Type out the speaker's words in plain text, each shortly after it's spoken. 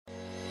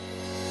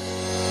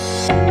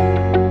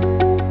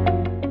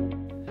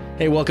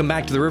Hey, welcome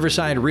back to the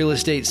Riverside Real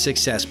Estate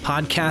Success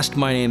Podcast.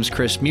 My name's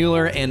Chris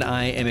Mueller, and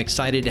I am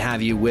excited to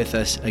have you with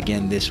us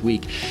again this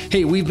week.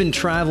 Hey, we've been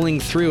traveling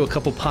through a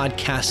couple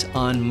podcasts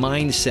on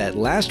mindset.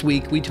 Last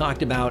week, we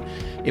talked about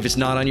if it's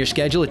not on your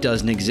schedule, it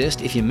doesn't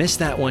exist. If you missed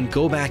that one,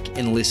 go back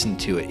and listen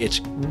to it. It's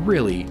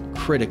really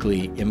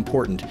critically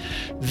important.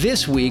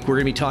 This week, we're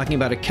going to be talking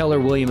about a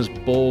Keller Williams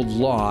bold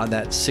law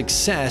that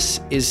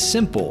success is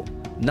simple,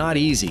 not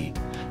easy.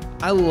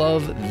 I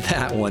love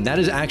that one. That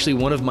is actually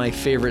one of my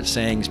favorite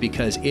sayings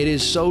because it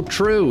is so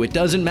true. It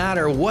doesn't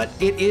matter what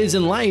it is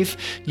in life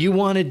you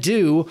want to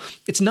do.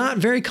 It's not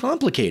very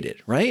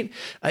complicated, right?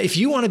 If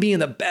you want to be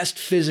in the best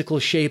physical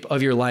shape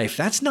of your life,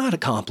 that's not a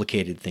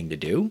complicated thing to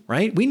do,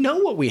 right? We know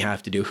what we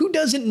have to do. Who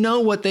doesn't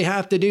know what they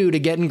have to do to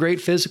get in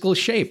great physical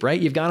shape,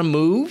 right? You've got to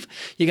move,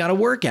 you got to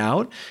work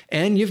out,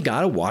 and you've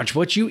got to watch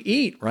what you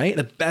eat, right?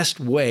 The best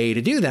way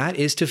to do that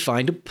is to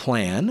find a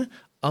plan,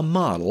 a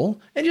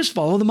model, and just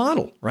follow the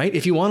model, right?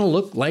 If you want to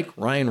look like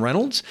Ryan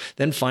Reynolds,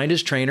 then find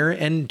his trainer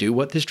and do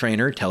what his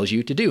trainer tells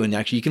you to do. And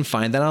actually, you can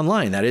find that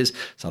online. That is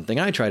something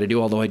I try to do,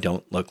 although I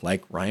don't look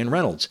like Ryan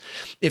Reynolds.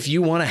 If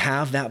you want to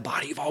have that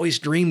body you've always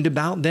dreamed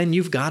about, then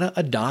you've got to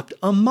adopt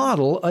a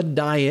model, a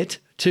diet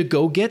to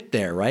go get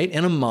there, right?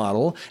 And a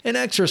model, an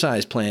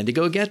exercise plan to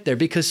go get there,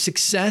 because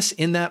success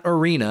in that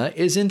arena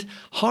isn't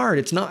hard.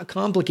 It's not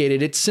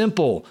complicated. It's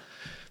simple.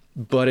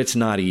 But it's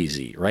not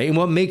easy, right? And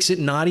what makes it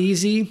not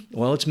easy?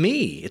 Well, it's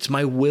me. It's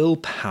my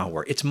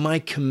willpower. It's my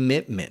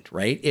commitment,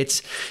 right?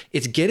 It's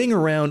getting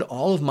around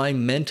all of my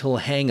mental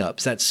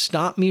hangups that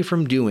stop me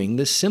from doing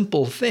the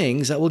simple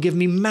things that will give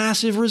me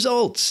massive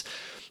results.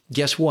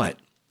 Guess what?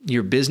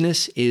 Your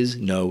business is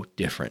no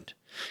different.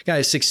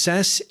 Guys,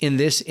 success in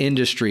this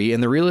industry,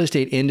 in the real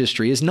estate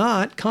industry, is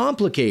not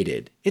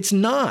complicated. It's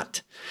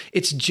not.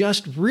 It's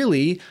just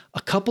really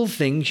a couple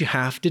things you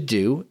have to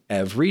do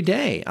every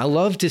day. I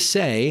love to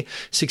say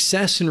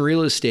success in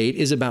real estate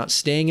is about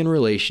staying in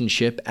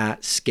relationship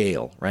at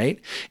scale,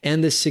 right?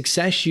 And the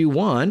success you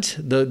want,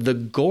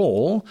 the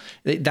goal,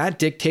 that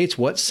dictates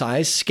what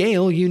size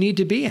scale you need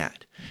to be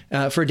at.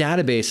 For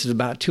databases of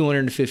about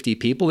 250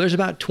 people, there's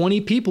about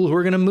 20 people who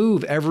are going to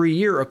move every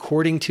year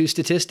according to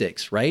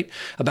statistics, right?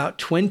 About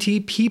 20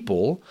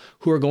 people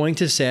who are going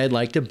to say, I'd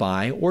like to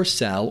buy or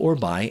sell or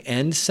buy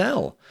and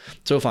sell.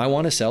 So if I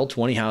want to sell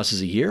 20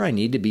 houses a year, I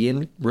need to be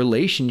in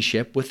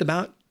relationship with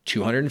about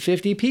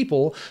 250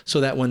 people so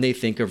that when they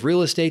think of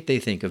real estate, they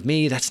think of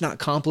me. That's not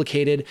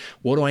complicated.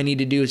 What do I need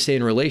to do to stay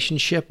in a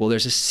relationship? Well,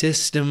 there's a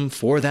system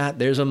for that.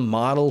 There's a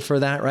model for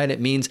that, right? It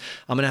means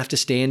I'm going to have to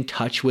stay in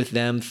touch with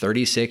them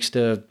 36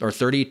 to, or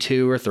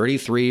 32 or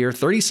 33 or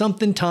 30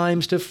 something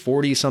times to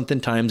 40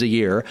 something times a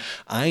year.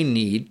 I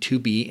need to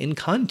be in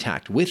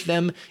contact with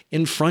them,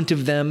 in front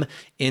of them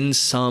in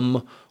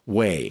some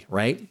way,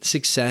 right?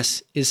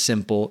 Success is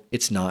simple.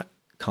 It's not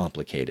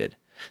complicated.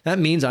 That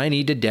means I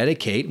need to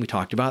dedicate, we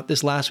talked about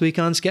this last week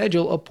on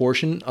schedule, a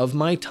portion of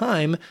my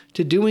time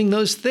to doing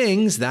those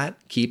things that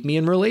keep me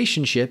in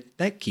relationship,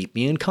 that keep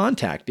me in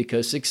contact,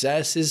 because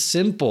success is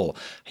simple.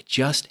 I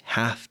just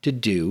have to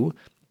do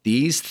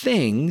these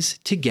things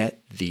to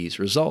get these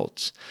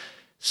results.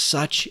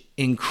 Such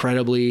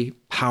incredibly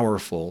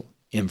powerful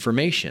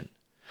information.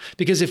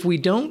 Because if we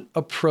don't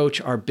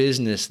approach our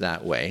business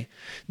that way,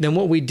 then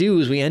what we do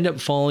is we end up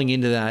falling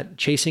into that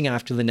chasing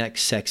after the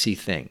next sexy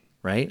thing.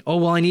 Right? Oh,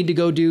 well, I need to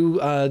go do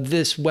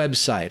this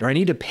website, or I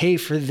need to pay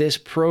for this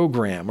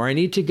program, or I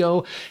need to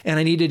go and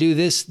I need to do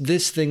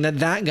this thing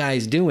that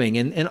guy's doing,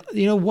 and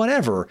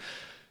whatever.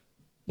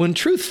 When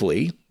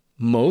truthfully,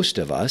 most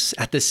of us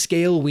at the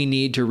scale we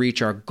need to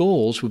reach our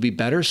goals would be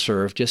better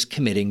served just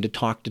committing to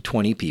talk to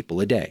 20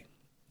 people a day.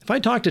 If I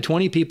talk to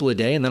 20 people a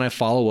day and then I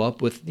follow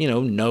up with,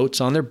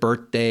 notes on their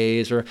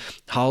birthdays or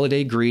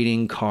holiday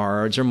greeting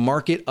cards or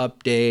market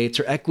updates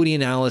or equity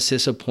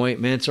analysis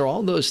appointments or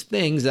all those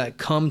things that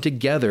come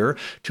together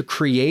to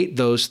create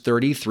those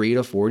 33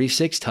 to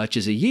 46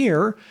 touches a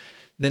year,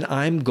 then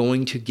I'm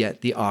going to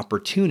get the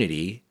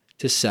opportunity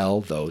to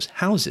sell those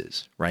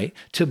houses, right?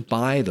 To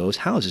buy those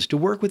houses, to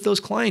work with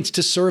those clients,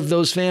 to serve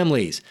those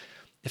families.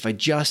 If I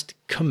just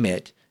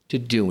commit to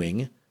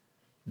doing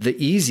the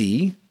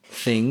easy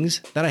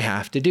things that I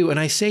have to do. And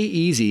I say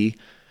easy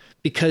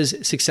because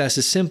success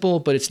is simple,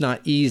 but it's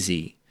not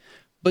easy.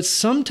 But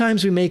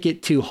sometimes we make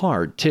it too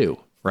hard too,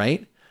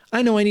 right?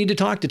 I know I need to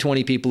talk to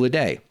 20 people a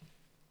day.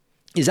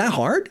 Is that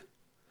hard?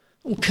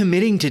 Well,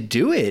 committing to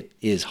do it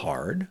is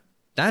hard.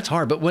 That's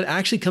hard. But what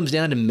actually comes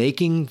down to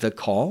making the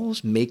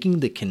calls, making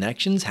the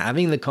connections,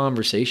 having the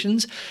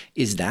conversations,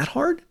 is that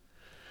hard?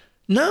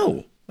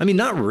 No. I mean,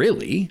 not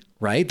really,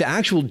 right? The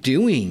actual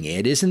doing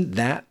it isn't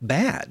that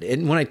bad.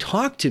 And when I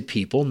talk to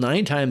people,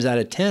 9 times out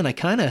of 10, I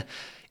kind of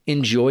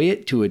enjoy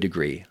it to a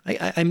degree.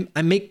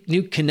 I make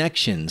new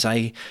connections.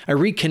 I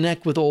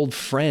reconnect with old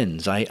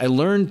friends. I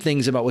learn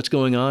things about what's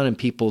going on in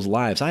people's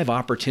lives. I have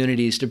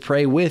opportunities to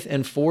pray with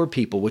and for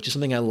people, which is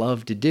something I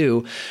love to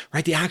do,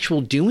 right? The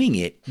actual doing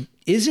it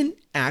isn't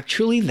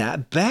actually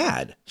that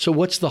bad. So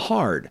what's the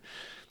hard?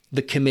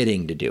 The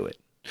committing to do it.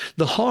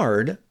 The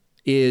hard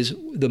is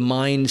the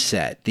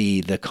mindset,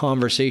 the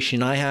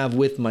conversation I have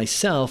with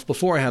myself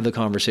before I have the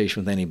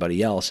conversation with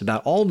anybody else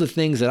about all the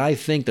things that I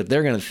think that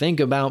they're going to think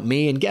about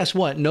me. And guess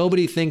what?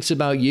 Nobody thinks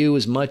about you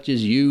as much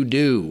as you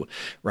do,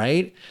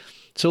 right?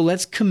 So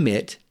let's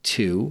commit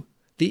to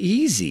the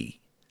easy,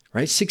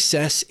 right?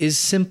 Success is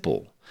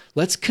simple.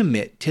 Let's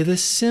commit to the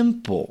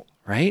simple,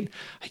 right?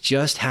 I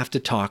just have to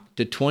talk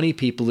to 20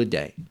 people a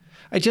day.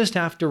 I just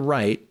have to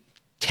write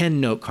 10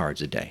 note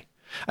cards a day.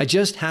 I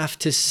just have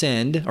to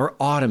send or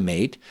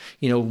automate,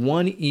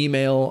 one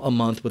email a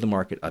month with a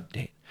market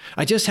update.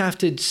 I just have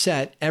to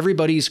set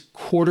everybody's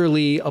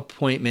quarterly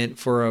appointment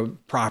for a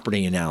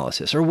property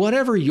analysis or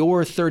whatever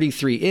your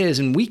 33 is.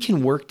 And we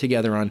can work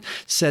together on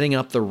setting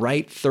up the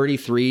right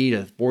 33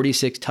 to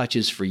 46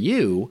 touches for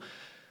you.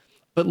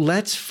 But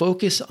let's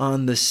focus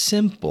on the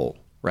simple,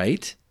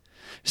 right?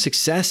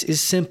 Success is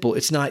simple.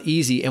 It's not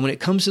easy. And when it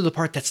comes to the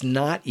part that's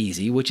not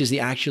easy, which is the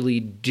actually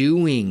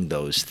doing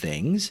those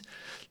things,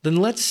 then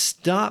let's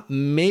stop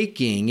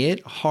making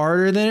it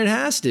harder than it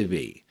has to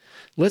be.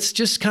 Let's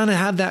just kind of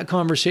have that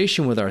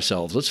conversation with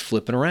ourselves. Let's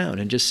flip it around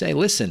and just say,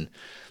 listen,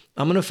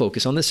 I'm going to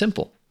focus on the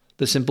simple.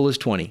 The simple is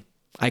 20.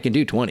 I can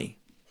do 20.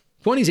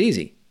 20 is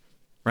easy,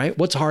 right?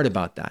 What's hard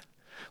about that?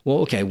 Well,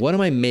 okay, what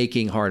am I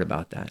making hard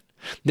about that?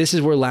 This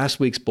is where last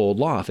week's bold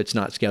law, if it's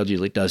not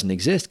scheduled, it doesn't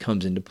exist,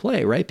 comes into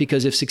play, right?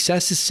 Because if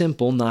success is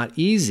simple, not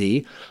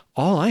easy,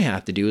 all I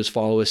have to do is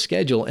follow a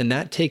schedule, and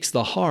that takes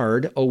the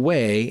hard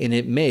away and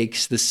it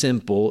makes the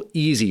simple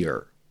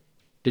easier.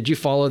 Did you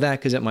follow that?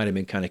 Because that might have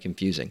been kind of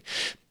confusing.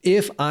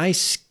 If I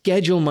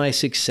schedule my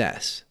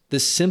success, the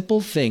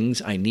simple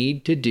things I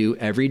need to do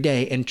every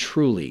day, and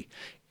truly,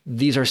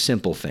 these are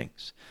simple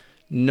things.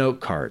 Note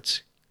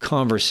cards,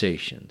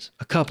 conversations,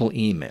 a couple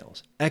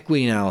emails,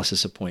 equity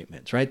analysis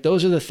appointments, right?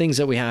 Those are the things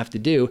that we have to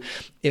do.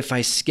 If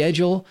I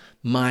schedule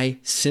my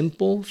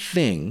simple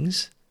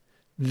things,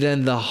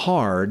 then the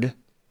hard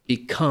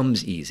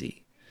becomes easy.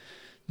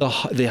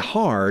 The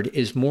hard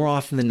is more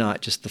often than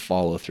not just the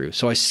follow through.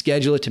 So I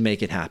schedule it to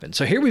make it happen.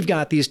 So here we've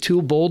got these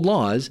two bold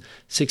laws.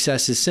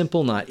 Success is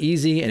simple, not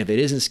easy. And if it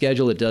isn't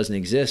scheduled, it doesn't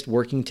exist,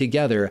 working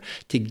together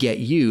to get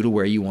you to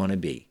where you want to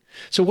be.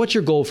 So what's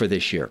your goal for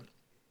this year?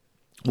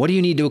 What do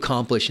you need to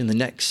accomplish in the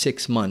next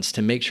 6 months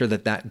to make sure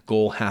that that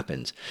goal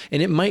happens?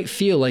 And it might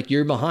feel like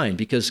you're behind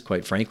because,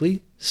 quite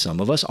frankly,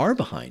 some of us are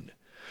behind.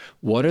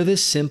 What are the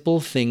simple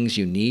things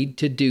you need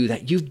to do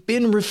that you've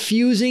been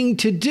refusing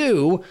to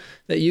do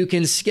that you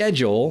can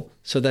schedule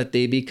so that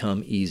they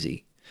become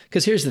easy?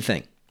 Because here's the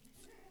thing.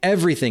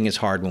 Everything is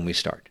hard when we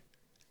start.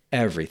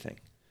 Everything.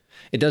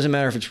 It doesn't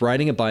matter if it's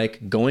riding a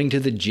bike, going to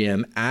the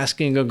gym,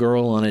 asking a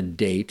girl on a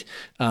date.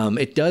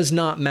 It does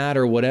not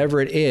matter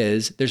whatever it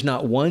is. There's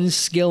not one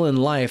skill in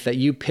life that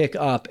you pick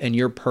up and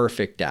you're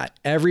perfect at.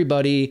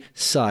 Everybody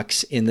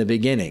sucks in the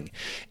beginning.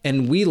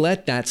 And we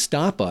let that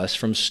stop us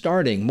from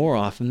starting more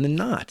often than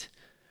not.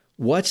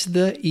 What's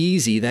the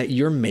easy that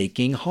you're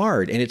making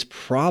hard? And it's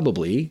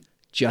probably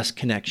just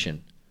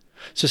connection.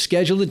 So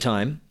schedule the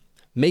time.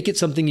 Make it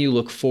something you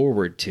look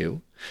forward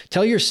to.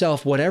 Tell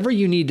yourself whatever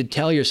you need to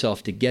tell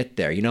yourself to get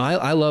there.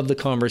 I love the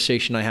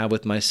conversation I have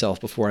with myself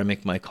before I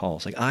make my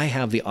calls. Like, I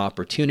have the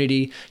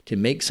opportunity to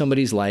make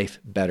somebody's life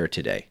better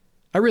today.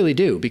 I really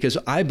do, because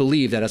I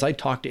believe that as I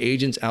talk to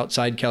agents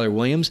outside Keller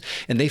Williams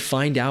and they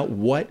find out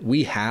what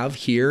we have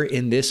here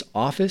in this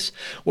office,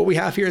 what we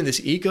have here in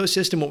this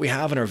ecosystem, what we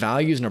have in our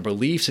values and our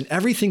beliefs and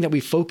everything that we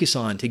focus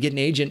on to get an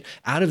agent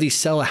out of the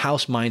sell a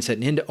house mindset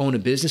and into own a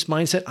business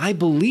mindset, I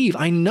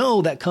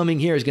know that coming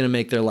here is going to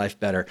make their life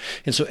better.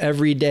 And so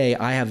every day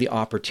I have the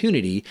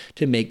opportunity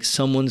to make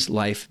someone's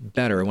life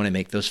better when I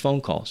make those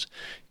phone calls.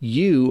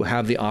 You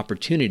have the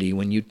opportunity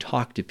when you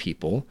talk to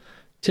people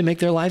to make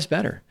their lives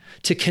better,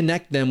 to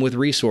connect them with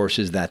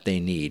resources that they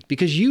need,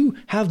 because you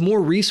have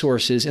more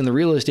resources in the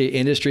real estate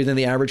industry than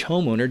the average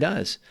homeowner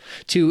does,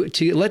 to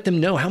let them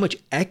know how much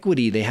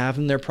equity they have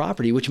in their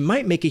property, which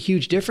might make a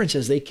huge difference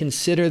as they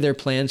consider their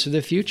plans for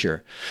the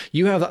future.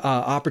 You have an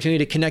opportunity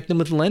to connect them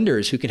with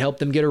lenders who can help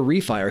them get a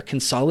refi or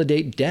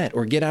consolidate debt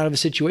or get out of a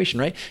situation,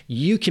 right?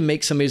 You can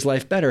make somebody's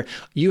life better.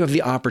 You have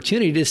the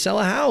opportunity to sell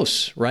a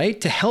house, right?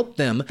 To help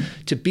them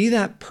to be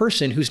that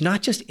person who's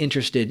not just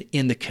interested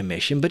in the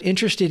commission, but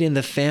interested in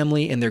the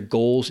family and their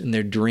goals and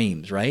their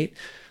dreams, right?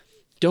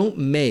 Don't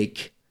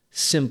make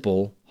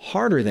simple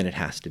harder than it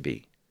has to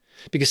be,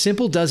 because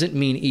simple doesn't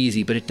mean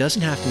easy, but it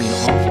doesn't have to mean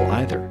awful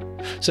either.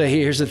 So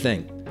here's the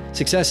thing.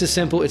 Success is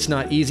simple. It's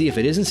not easy. If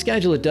it isn't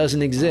scheduled, it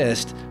doesn't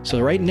exist.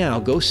 So right now,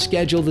 go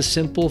schedule the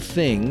simple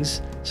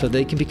things so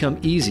they can become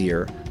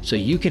easier so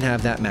you can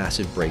have that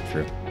massive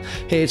breakthrough.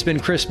 Hey, it's been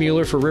Chris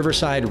Mueller for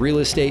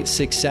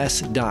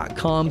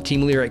RiversideRealEstateSuccess.com,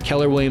 team leader at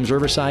Keller Williams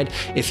Riverside.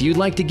 If you'd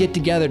like to get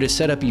together to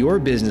set up your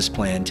business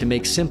plan to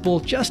make simple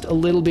just a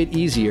little bit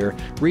easier,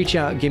 reach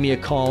out, give me a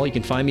call. You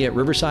can find me at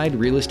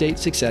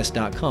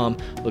RiversideRealEstateSuccess.com.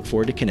 Look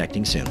forward to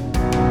connecting soon.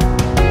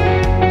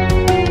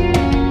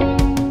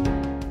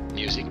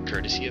 Music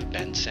courtesy of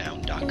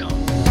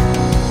bensound.com.